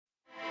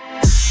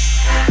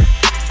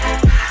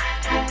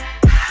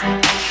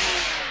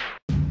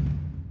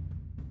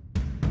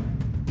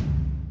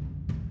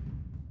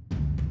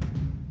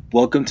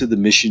Welcome to the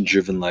Mission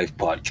Driven Life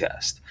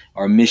podcast.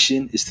 Our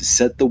mission is to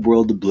set the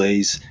world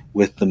ablaze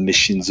with the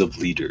missions of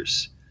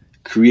leaders,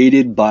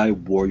 created by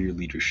Warrior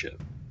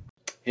Leadership.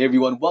 Hey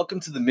everyone, welcome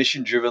to the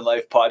Mission Driven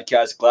Life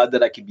podcast. Glad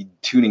that I could be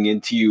tuning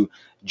into you.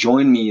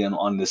 Join me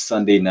on this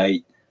Sunday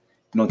night.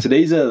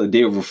 Today's a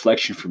day of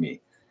reflection for me.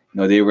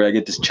 A day where I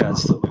get this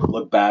chance to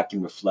look back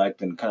and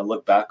reflect and kind of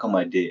look back on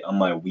my day, on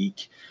my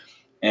week,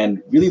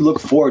 and really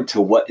look forward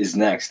to what is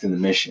next in the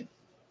mission.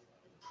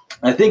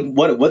 I think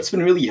what's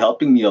been really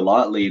helping me a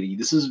lot lately,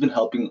 this has been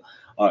helping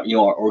our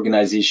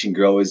organization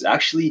grow, is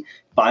actually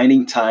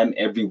finding time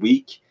every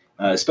week,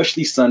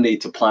 especially Sunday,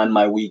 to plan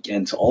my week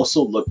and to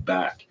also look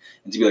back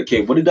and to be like,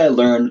 okay, what did I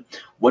learn?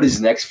 What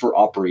is next for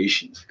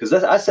operations? Because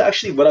that's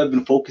actually what I've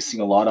been focusing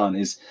a lot on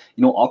is,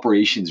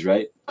 operations,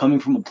 right? Coming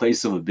from a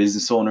place of a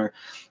business owner,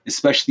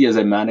 especially as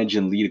I manage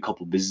and lead a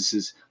couple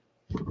businesses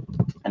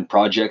and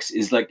projects,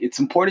 is like, it's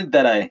important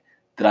that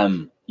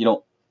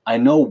I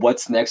know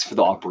what's next for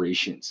the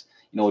operations.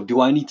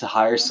 Do I need to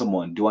hire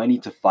someone? Do I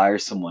need to fire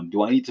someone?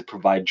 Do I need to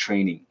provide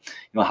training?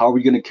 How are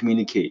we going to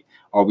communicate?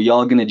 Are we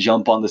all going to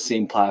jump on the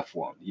same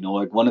platform?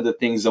 One of the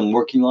things I'm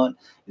working on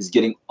is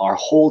getting our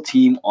whole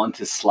team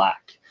onto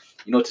Slack,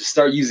 to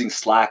start using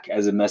Slack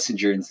as a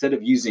messenger instead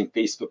of using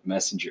Facebook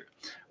Messenger,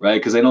 right?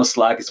 Because I know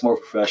Slack is more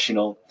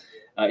professional.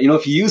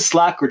 If you use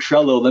Slack or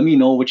Trello, let me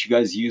know what you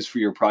guys use for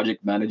your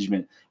project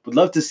management. Would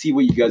love to see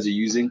what you guys are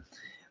using.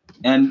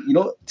 And,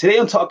 today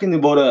I'm talking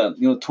about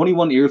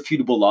 21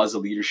 irrefutable laws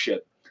of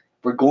leadership.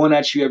 We're going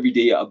at you every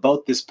day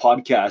about this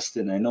podcast.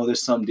 And I know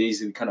there's some days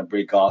that we kind of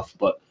break off,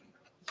 but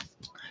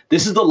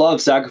this is the law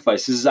of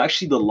sacrifice. This is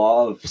actually the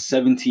law of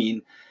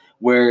 17,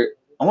 where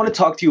I want to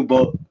talk to you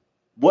about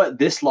what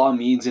this law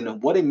means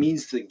and what it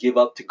means to give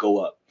up to go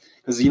up.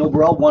 Because, we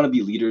all want to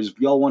be leaders.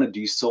 We all want to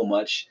do so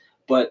much,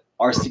 but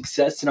our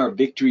success and our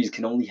victories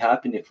can only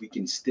happen if we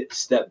can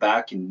step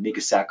back and make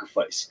a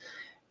sacrifice.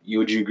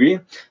 Would you agree?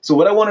 So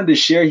what I wanted to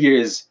share here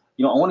is,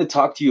 I want to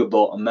talk to you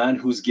about a man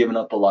who's given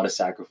up a lot of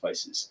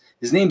sacrifices.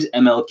 His name's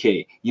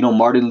MLK,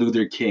 Martin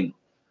Luther King.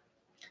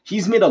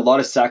 He's made a lot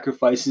of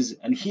sacrifices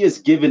and he has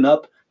given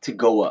up to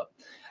go up.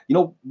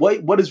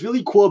 What is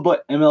really cool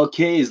about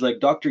MLK is, like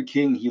Dr.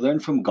 King, he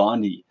learned from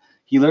Gandhi.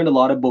 He learned a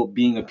lot about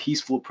being a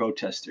peaceful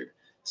protester,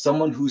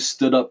 someone who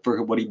stood up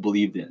for what he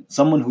believed in,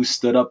 someone who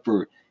stood up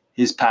for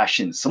his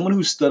passions, someone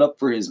who stood up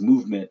for his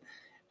movement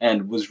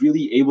and was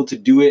really able to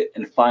do it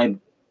and find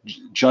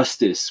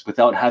justice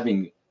without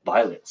having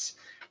violence,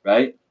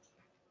 right?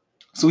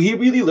 So he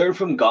really learned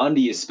from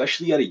Gandhi,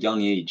 especially at a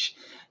young age.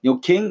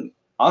 King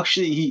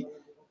actually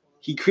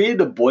he created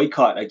a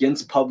boycott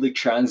against public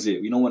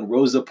transit. When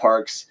Rosa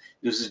Parks,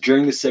 this was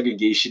during the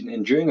segregation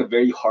and during a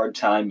very hard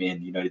time in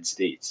the United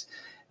States.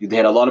 They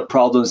had a lot of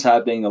problems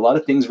happening, a lot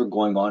of things were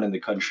going on in the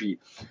country,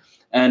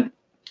 and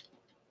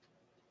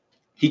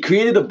he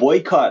created a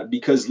boycott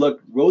because,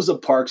 look, Rosa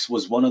Parks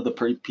was one of the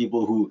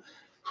people who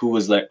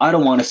was like, I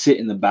don't want to sit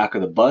in the back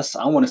of the bus.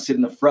 I want to sit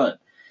in the front.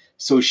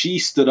 So she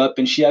stood up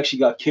and she actually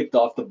got kicked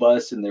off the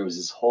bus. And there was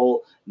this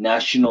whole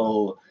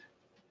national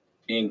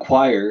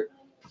inquiry.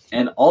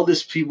 And all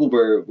these people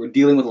were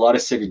dealing with a lot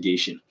of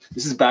segregation.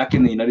 This is back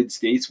in the United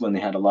States when they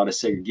had a lot of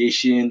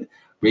segregation,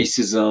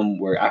 racism,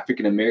 where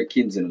African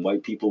Americans and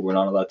white people were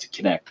not allowed to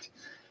connect.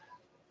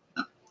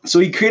 So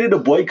he created a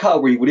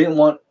boycott where he didn't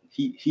want,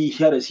 he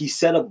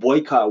set a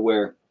boycott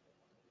where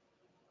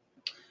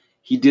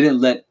he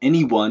didn't let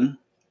anyone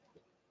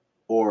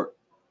or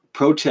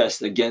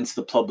protest against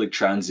the public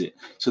transit.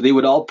 So they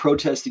would all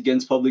protest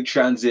against public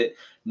transit.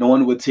 No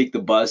one would take the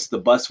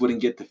bus wouldn't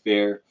get the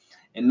fare,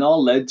 and it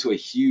all led to a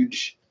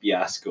huge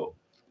fiasco.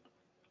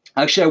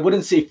 Actually, I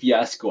wouldn't say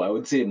fiasco, I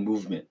would say a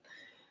movement.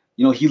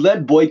 He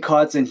led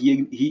boycotts and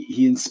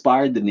he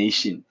inspired the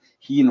nation.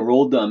 He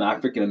enrolled them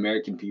African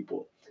American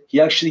people. He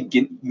actually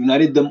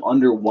united them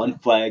under one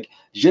flag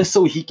just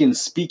so he can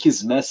speak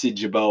his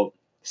message about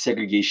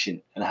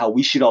segregation and how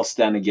we should all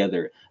stand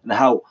together and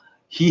how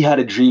he had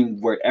a dream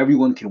where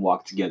everyone can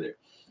walk together.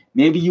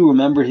 Maybe you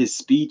remember his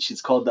speech.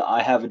 It's called the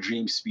I Have a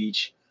Dream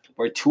speech,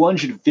 where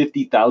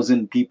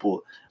 250,000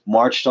 people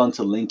marched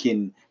onto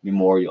Lincoln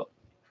Memorial,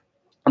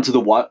 onto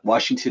the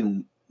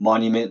Washington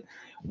Monument,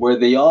 where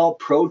they all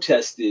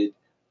protested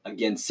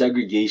against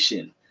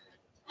segregation.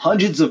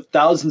 Hundreds of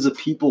thousands of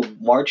people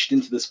marched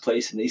into this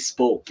place and they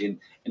spoke. And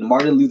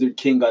Martin Luther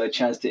King got a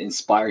chance to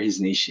inspire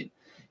his nation.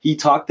 He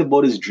talked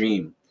about his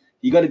dream.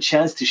 He got a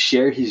chance to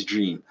share his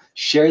dream,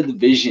 share the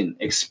vision,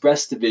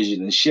 express the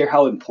vision, and share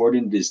how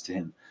important it is to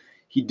him.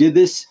 He did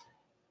this,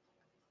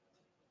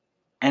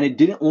 and it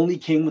didn't only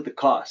came with a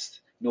cost.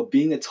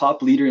 Being a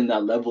top leader in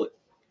that level,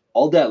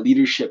 all that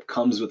leadership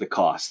comes with a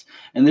cost.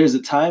 And there's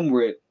a time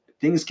where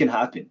things can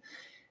happen.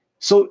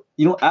 So,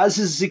 as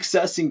his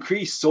success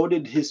increased, so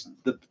did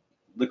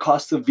the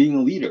cost of being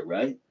a leader,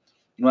 right?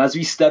 As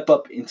we step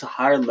up into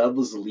higher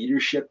levels of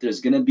leadership, there's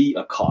going to be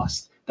a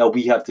cost that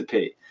we have to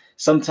pay.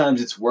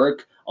 Sometimes it's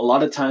work. A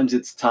lot of times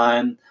it's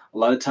time. A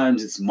lot of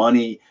times it's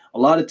money. A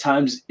lot of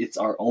times it's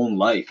our own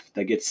life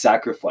that gets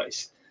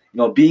sacrificed.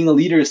 Being a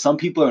leader, some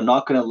people are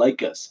not going to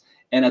like us.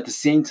 And at the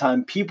same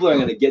time, people are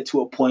going to get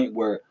to a point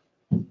where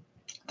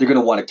they're going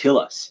to want to kill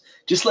us.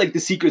 Just like the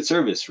Secret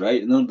Service,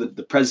 right?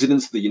 The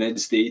presidents of the United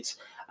States,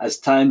 as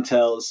time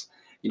tells,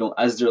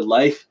 as their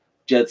life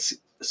gets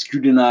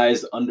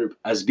scrutinized under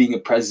as being a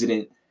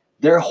president,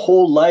 their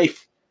whole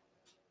life,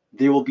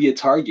 they will be a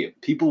target.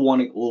 People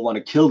will want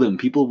to kill them.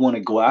 People want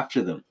to go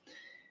after them.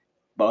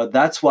 But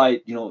that's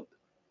why,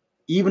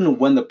 even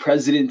when the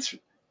presidents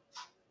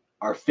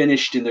are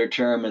finished in their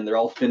term and they're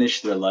all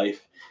finished their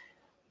life,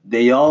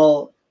 they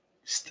all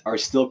are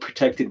still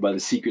protected by the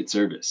Secret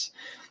Service.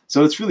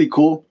 So it's really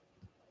cool.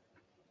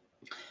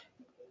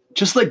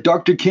 Just like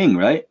Dr. King,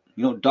 right?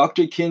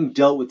 Dr. King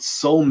dealt with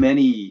so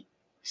many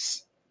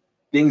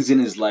things in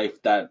his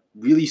life that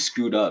really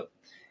screwed up.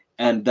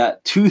 And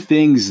that two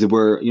things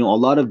were, a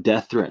lot of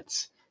death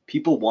threats.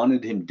 People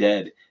wanted him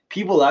dead.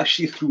 People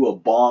actually threw a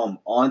bomb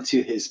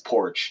onto his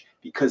porch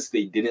because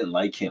they didn't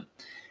like him.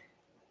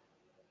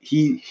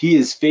 He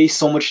has faced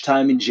so much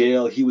time in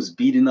jail. He was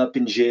beaten up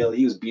in jail.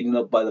 He was beaten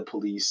up by the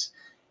police.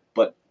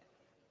 But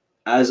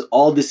as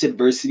all this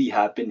adversity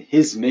happened,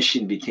 his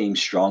mission became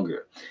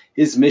stronger.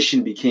 His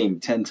mission became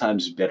 10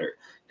 times better.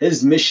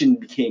 His mission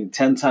became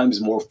 10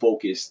 times more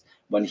focused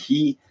when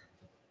he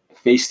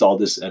faced all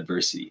this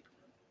adversity.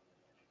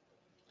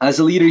 As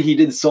a leader, he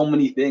did so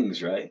many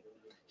things, right?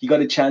 He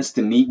got a chance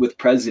to meet with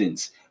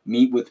presidents,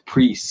 meet with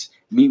priests,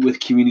 meet with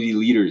community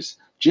leaders,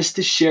 just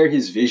to share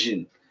his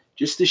vision,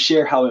 just to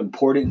share how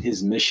important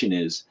his mission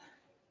is.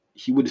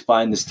 He would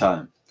find this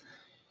time.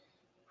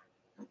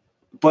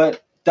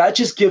 But that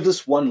just gives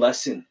us one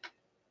lesson.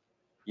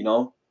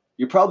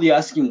 You're probably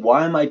asking,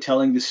 why am I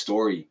telling this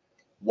story?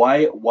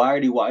 Why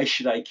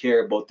should I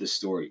care about this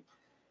story?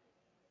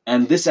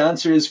 And this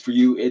answer is for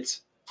you.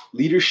 It's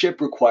leadership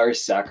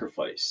requires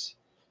sacrifice.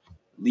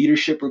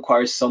 Leadership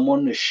requires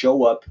someone to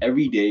show up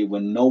every day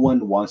when no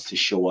one wants to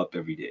show up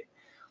every day.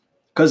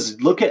 Because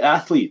look at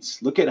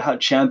athletes, look at how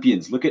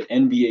champions, look at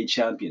NBA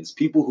champions,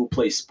 people who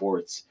play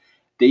sports.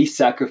 They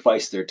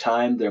sacrifice their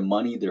time, their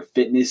money, their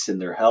fitness, and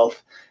their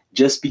health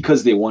just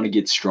because they want to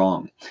get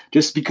strong,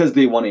 just because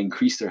they want to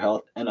increase their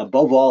health, and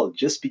above all,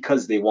 just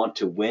because they want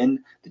to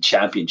win the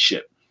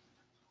championship.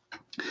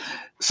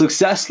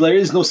 Success, there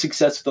is no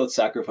success without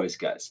sacrifice,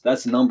 guys.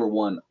 That's number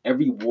one.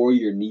 Every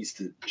warrior needs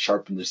to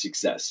sharpen their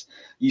success.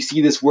 You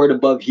see this word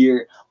above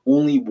here,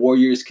 only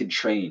warriors can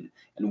train,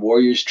 and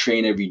warriors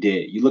train every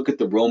day. You look at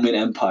the Roman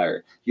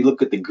Empire, you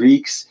look at the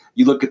Greeks,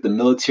 you look at the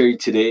military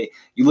today,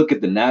 you look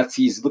at the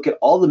Nazis, look at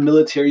all the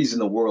militaries in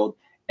the world.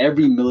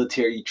 Every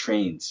military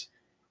trains.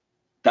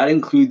 That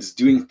includes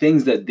doing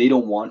things that they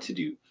don't want to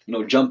do,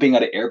 jumping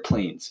out of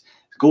airplanes,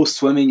 go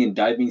swimming in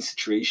diving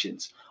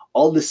situations.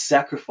 All the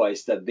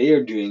sacrifice that they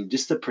are doing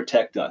just to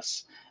protect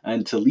us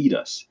and to lead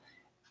us.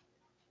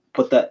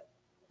 But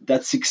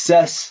that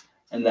success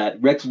and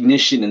that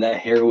recognition and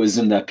that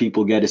heroism that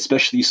people get,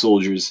 especially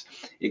soldiers,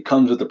 it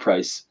comes with a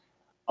price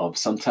of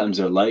sometimes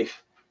their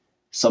life,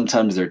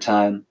 sometimes their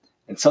time,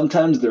 and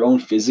sometimes their own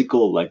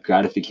physical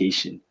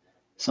gratification.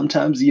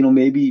 Sometimes,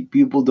 maybe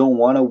people don't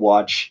want to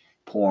watch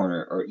porn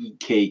or eat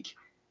cake.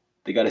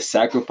 They got to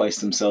sacrifice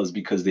themselves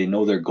because they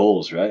know their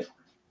goals, right?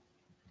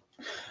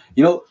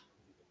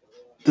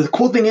 The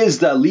cool thing is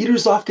that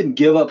leaders often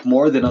give up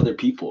more than other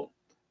people.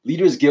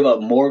 Leaders give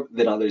up more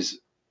than others.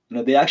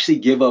 They actually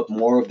give up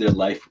more of their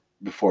life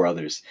before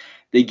others.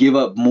 They give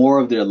up more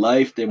of their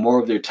life, more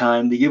of their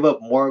time. They give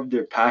up more of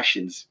their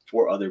passions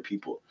for other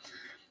people.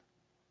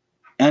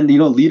 And,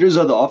 leaders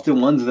are the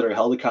often ones that are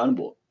held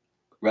accountable,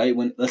 right?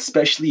 When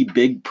especially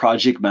big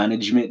project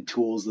management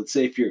tools, let's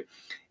say if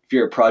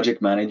you're a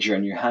project manager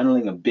and you're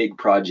handling a big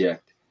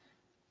project,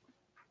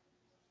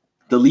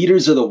 the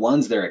leaders are the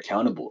ones that are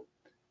accountable.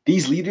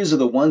 These leaders are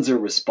the ones that are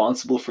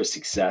responsible for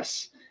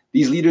success.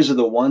 These leaders are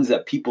the ones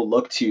that people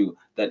look to,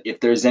 that if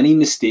there's any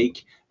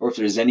mistake or if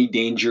there's any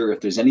danger, or if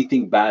there's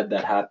anything bad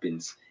that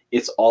happens,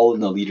 it's all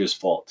in the leader's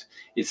fault.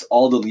 It's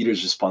all the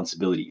leader's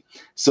responsibility.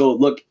 So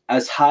look,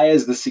 as high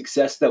as the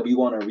success that we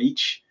want to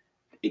reach,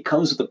 it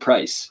comes with a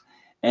price.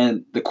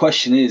 And the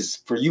question is,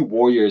 for you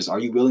warriors, are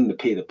you willing to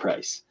pay the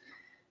price?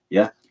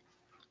 Yeah.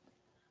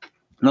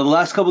 Now, the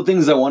last couple of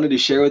things I wanted to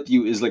share with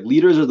you is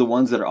leaders are the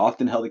ones that are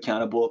often held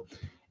accountable.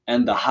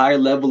 And the higher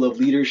level of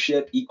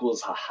leadership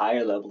equals a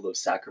higher level of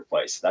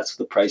sacrifice. That's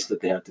the price that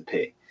they have to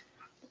pay.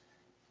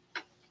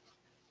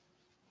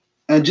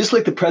 And just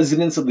like the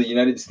presidents of the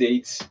United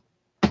States,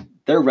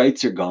 their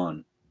rights are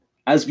gone.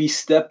 As we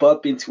step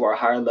up into our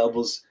higher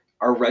levels,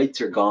 our rights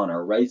are gone.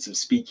 Our rights of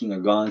speaking are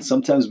gone.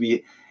 Sometimes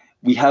we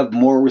have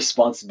more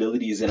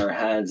responsibilities in our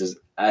hands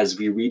as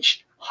we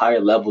reach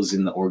higher levels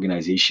in the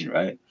organization,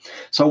 right?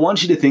 So I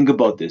want you to think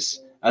about this.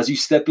 As you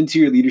step into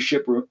your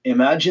leadership,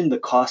 imagine the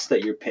cost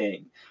that you're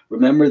paying.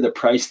 Remember the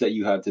price that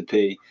you have to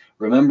pay.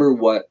 Remember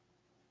what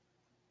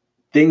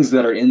things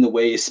that are in the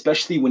way,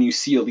 especially when you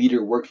see a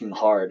leader working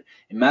hard.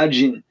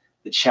 Imagine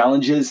the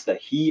challenges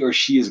that he or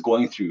she is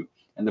going through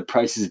and the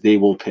prices they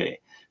will pay,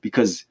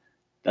 because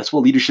that's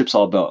what leadership's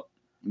all about.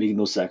 making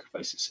those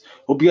sacrifices.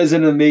 Hope you guys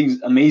had an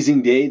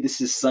amazing day. This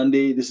is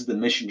Sunday. This is the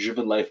Mission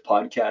Driven Life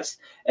podcast,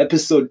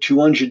 episode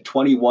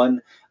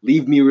 221.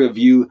 Leave me a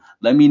review.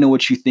 Let me know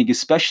what you think,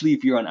 especially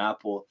if you're on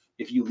Apple.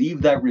 If you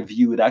leave that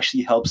review, it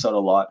actually helps out a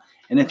lot.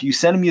 And if you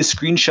send me a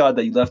screenshot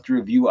that you left a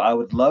review, I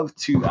would love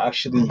to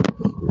actually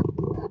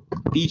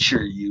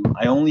feature you.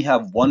 I only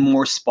have one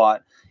more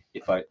spot.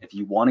 If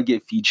you want to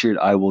get featured,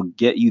 I will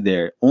get you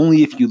there.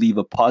 Only if you leave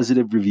a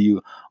positive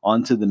review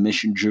onto the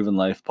Mission Driven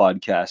Life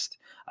podcast.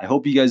 I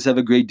hope you guys have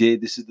a great day.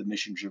 This is the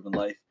Mission Driven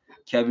Life.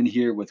 Kevin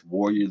here with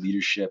Warrior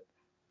Leadership.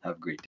 Have a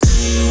great day.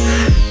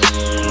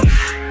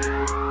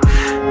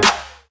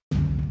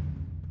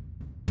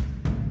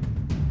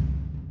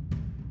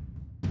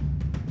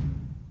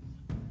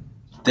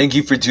 Thank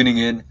you for tuning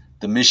in.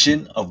 The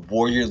mission of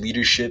Warrior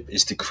Leadership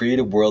is to create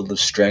a world of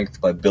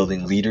strength by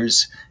building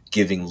leaders,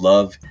 giving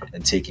love,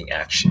 and taking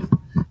action.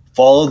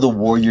 Follow the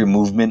Warrior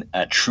movement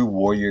at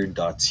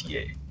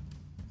truewarrior.ca.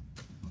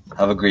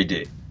 Have a great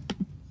day.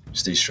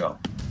 Stay strong.